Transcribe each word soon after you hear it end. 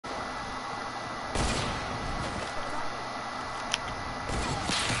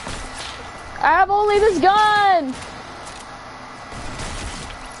I have only this gun!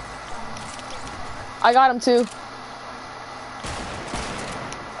 I got him too.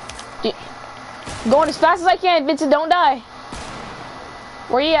 Going as fast as I can, Vincent, don't die.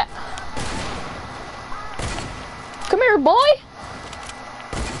 Where you at? Come here, boy!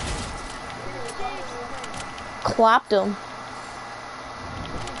 Clapped him.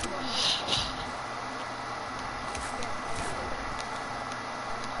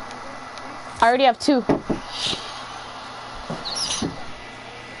 I already have 2.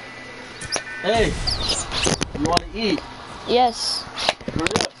 Hey, you want to eat? Yes.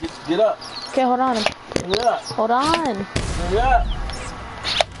 Hurry up, get up. Okay, hold on. Hurry up. Hold on. Hurry up.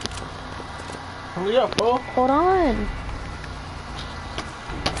 Hurry up, bro. Hold on.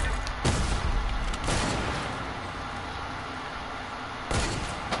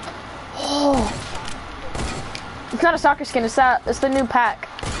 Oh. It's not a soccer skin, it's the new pack.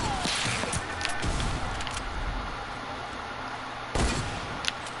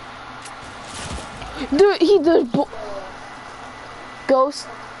 Dude, he did Ghost.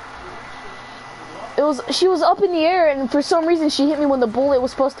 She was up in the air and for some reason she hit me when the bullet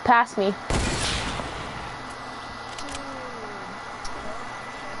was supposed to pass me.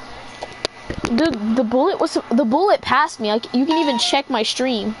 Dude, the bullet passed me. You can even check my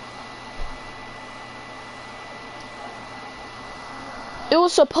stream. It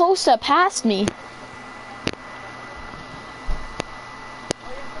was supposed to pass me.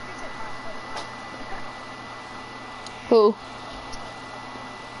 Who?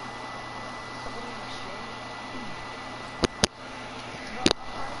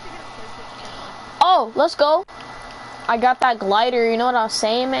 Oh, let's go. I got that glider, you know what I was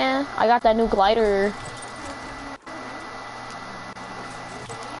saying, man? I got that new glider.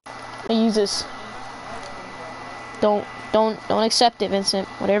 I use this. Don't accept it, Vincent.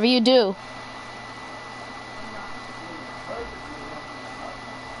 Whatever you do.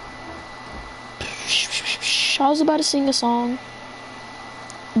 I was about to sing a song.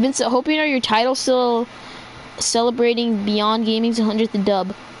 Vincent, hope you know your title still celebrating Beyond Gaming's 100th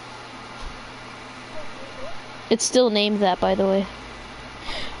dub. It's still named that, by the way.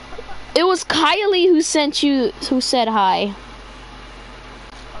 It was Kylie who said hi.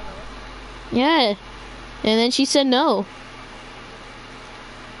 Yeah. And then she said no.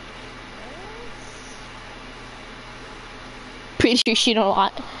 Pretty sure she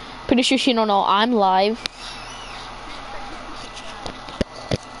don't know I'm live.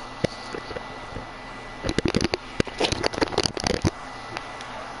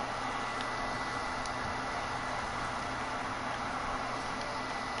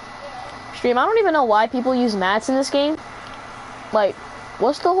 Stream, I don't even know why people use mats in this game. Like,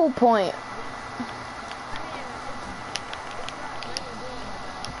 what's the whole point?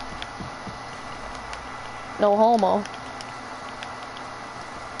 No homo.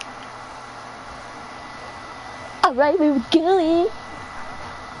 Alright, where we going?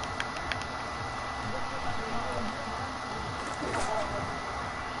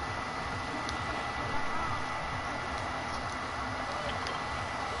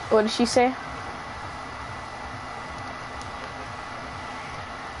 What did she say?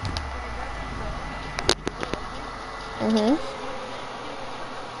 Mm-hmm.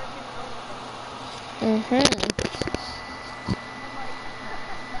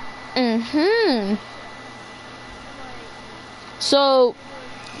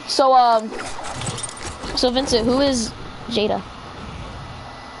 So Vincent, who is Jada?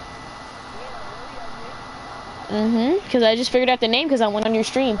 Because I just figured out the name because I went on your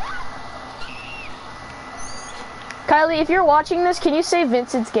stream. Kylie, if you're watching this, can you say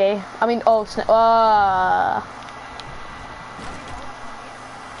Vincent's gay? I mean, oh,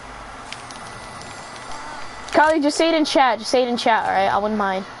 Kylie, just say it in chat. Just say it in chat, alright? I wouldn't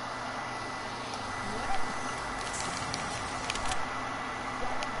mind.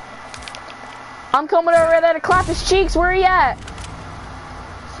 I'm coming over there to clap his cheeks. Where are you at?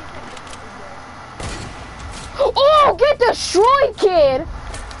 Oh, get destroyed, kid!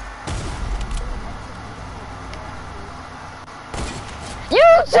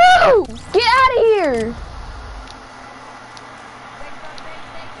 You too! Get out of here!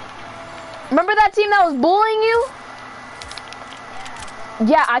 Remember that team that was bullying you?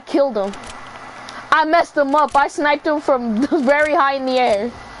 Yeah, I killed him. I messed him up. I sniped him from very high in the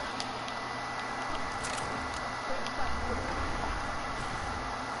air.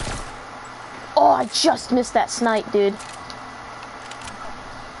 Oh, I just missed that snipe, dude.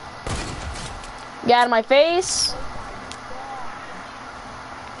 Get out of my face.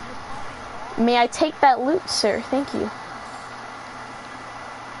 May I take that loot, sir? Thank you.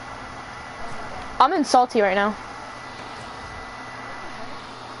 I'm in salty right now.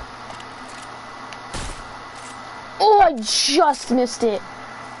 Oh, I just missed it.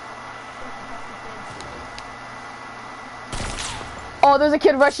 Oh, there's a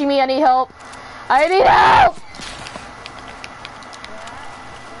kid rushing me. I need help. I need help!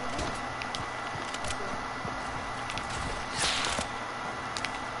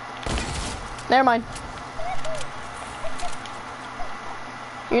 Never mind.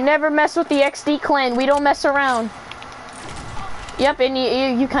 You never mess with the XD clan. We don't mess around. Yep,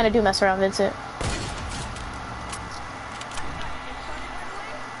 and you kind of do mess around, Vincent.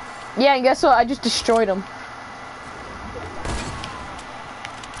 Yeah, and guess what? I just destroyed him.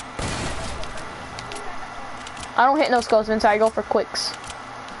 I don't hit no skulls, Vincent. I go for quicks.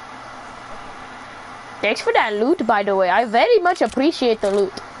 Thanks for that loot, by the way. I very much appreciate the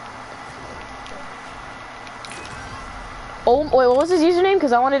loot. Oh, wait, what was his username?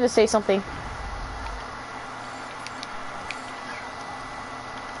 Because I wanted to say something.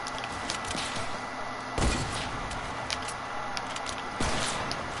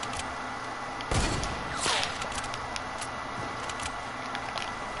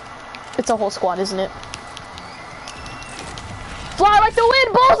 It's a whole squad, isn't it? Fly like the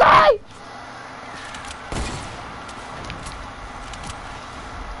wind, bullseye!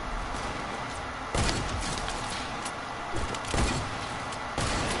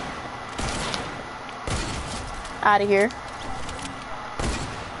 Out of here.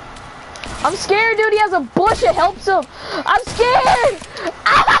 I'm scared, dude. He has a bush that helps him. I'm scared.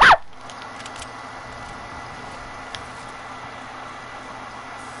 Ah!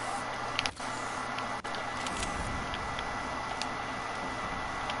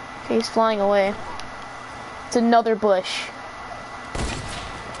 Okay, he's flying away. It's another bush.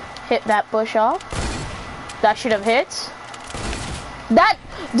 Hit that bush off. That should have hit. That,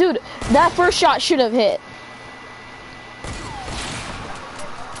 dude, that first shot should have hit.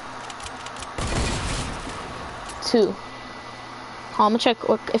 Two. Oh, I'm gonna check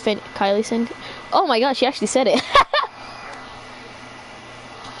if Kylie sent. Oh my gosh, she actually said it.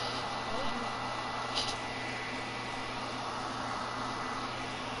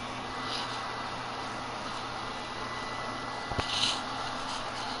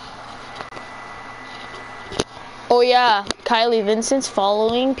 Oh yeah, Kylie, Vincent's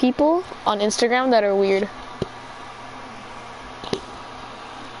following people on Instagram that are weird.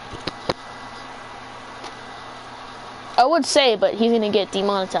 I would say, but he's gonna get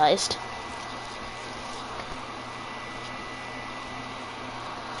demonetized.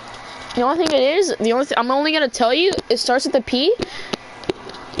 The only thing it is, I'm only gonna tell you, it starts with a P,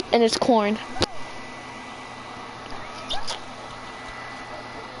 and it's corn.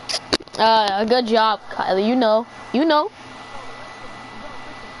 Good job, Kylie. You know.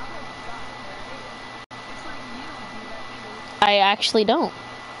 I actually don't.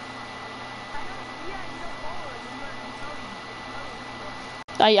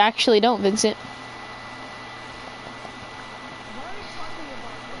 I actually don't, Vincent.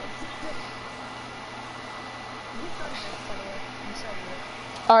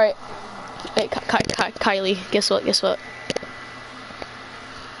 Alright. Hey, Kylie, guess what?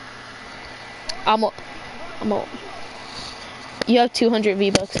 You have 200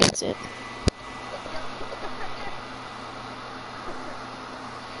 V-Bucks, Vincent.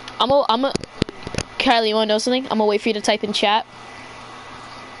 Kylie, you wanna know something? I'm gonna wait for you to type in chat.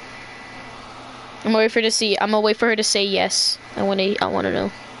 I'm gonna wait for her to say yes. I wanna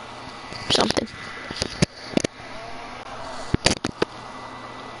know something.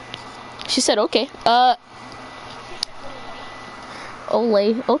 She said okay.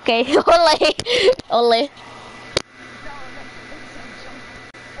 Ole. Okay. Ole.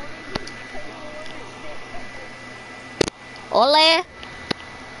 Ole.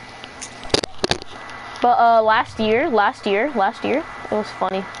 But last year, it was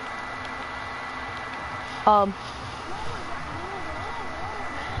funny.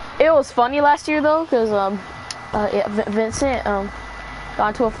 It was funny last year though, because Vincent got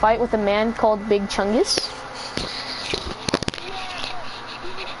into a fight with a man called Big Chungus.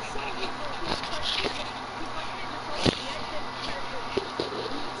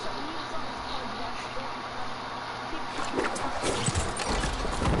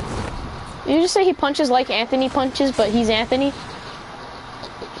 You just say he punches like Anthony punches, but he's Anthony?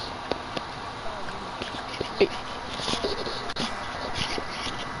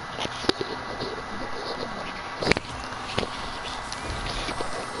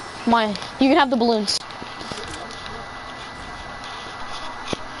 Mine. You can have the balloons.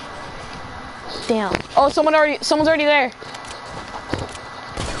 Damn. Oh, someone's already there.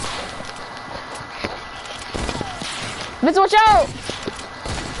 Vince, watch out!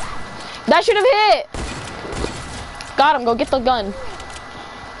 That should have hit! Got him, go get the gun.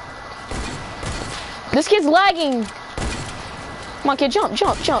 This kid's lagging. Come on, kid, jump,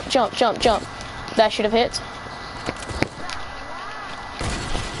 jump, jump, jump, jump, jump. That should have hit.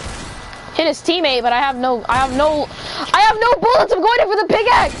 Hit his teammate, but I have no bullets. I'm going in for the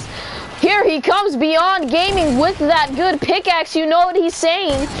pickaxe. Here he comes, Beyond Gaming, with that good pickaxe. You know what he's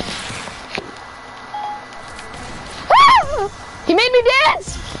saying. Ah! He made me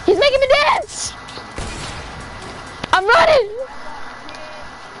dance. He's making me dance. I'm running.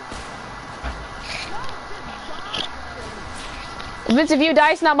 Vince, if you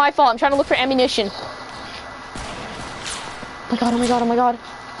die, it's not my fault. I'm trying to look for ammunition. Oh my god, oh my god, oh my god.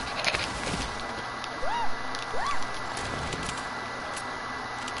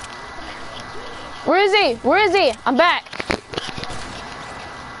 Where is he? Where is he? I'm back.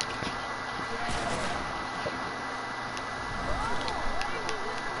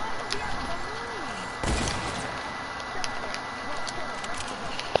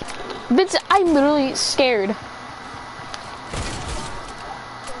 Vince, I'm literally scared.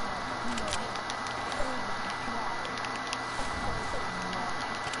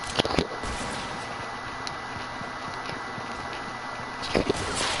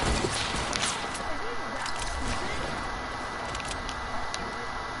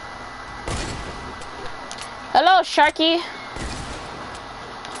 Hello, Sharky.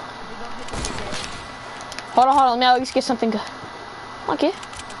 Hold on, let me at least get something good. Okay.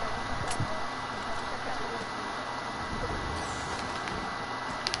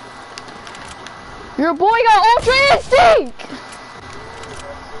 Your boy got Ultra Instinct!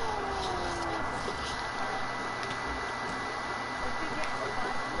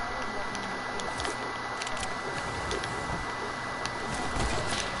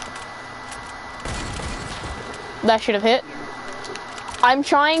 That should have hit. I'm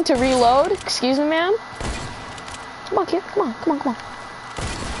trying to reload. Excuse me, ma'am. Come on, kid. Come on, come on, come on.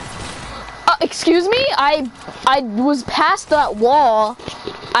 Excuse me? I was past that wall.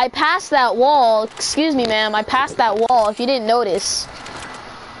 I passed that wall. Excuse me, ma'am. I passed that wall, if you didn't notice.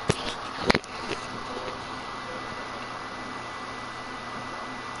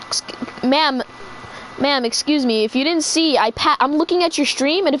 Ma'am, excuse me. If you didn't see, I'm looking at your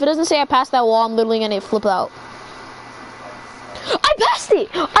stream, and if it doesn't say I passed that wall, I'm literally gonna flip out. I passed it!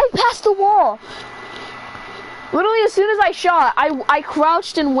 I passed the wall! Literally, as soon as I shot, I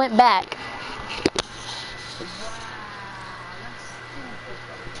crouched and went back.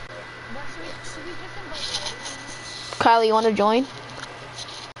 Kylie, you want to join?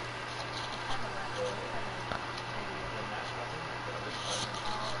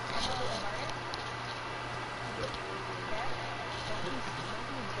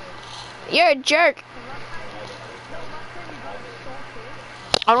 You're a jerk.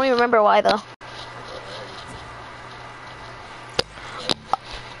 I don't even remember why though.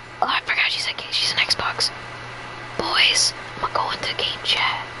 Oh, I forgot she's an Xbox. Boys, I'm gonna go into game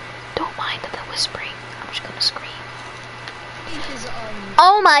chat. Don't mind the whispering. I'm just gonna scream.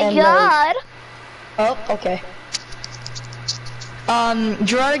 Oh my god. Oh, okay.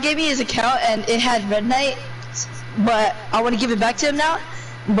 Gerardo gave me his account and it had Red Knight, but I want to give it back to him now,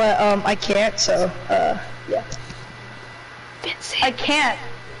 but I can't, so yeah. Vincent. I can't.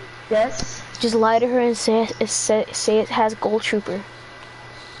 Yes. Just lie to her and say it has Gold Trooper.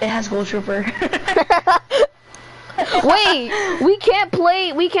 It has Gold Trooper. Wait, we can't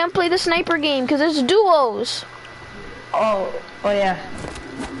play the sniper game because it's duos. Oh yeah.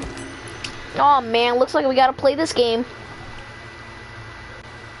 Oh man, looks like we gotta play this game.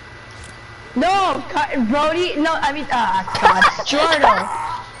 No, Brody. No, I mean, God, Jordan.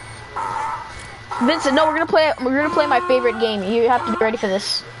 Vincent, no, we're gonna play my favorite game. You have to be ready for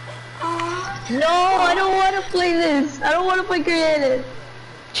this. No, I don't want to play this. I don't want to play creative.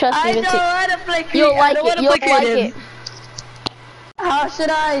 Trust me, Vincent. I don't want to play creative. You'll like it. You'll like it. How should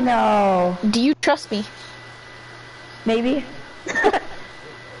I know? Do you trust me? Maybe.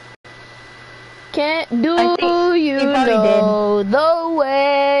 Can't do you know the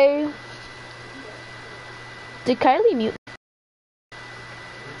way? Did Kylie mute?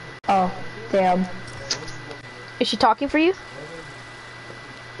 Oh, damn. Is she talking for you?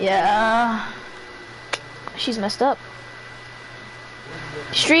 Yeah. She's messed up.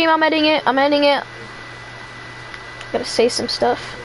 Stream, I'm editing it. Gotta say some stuff.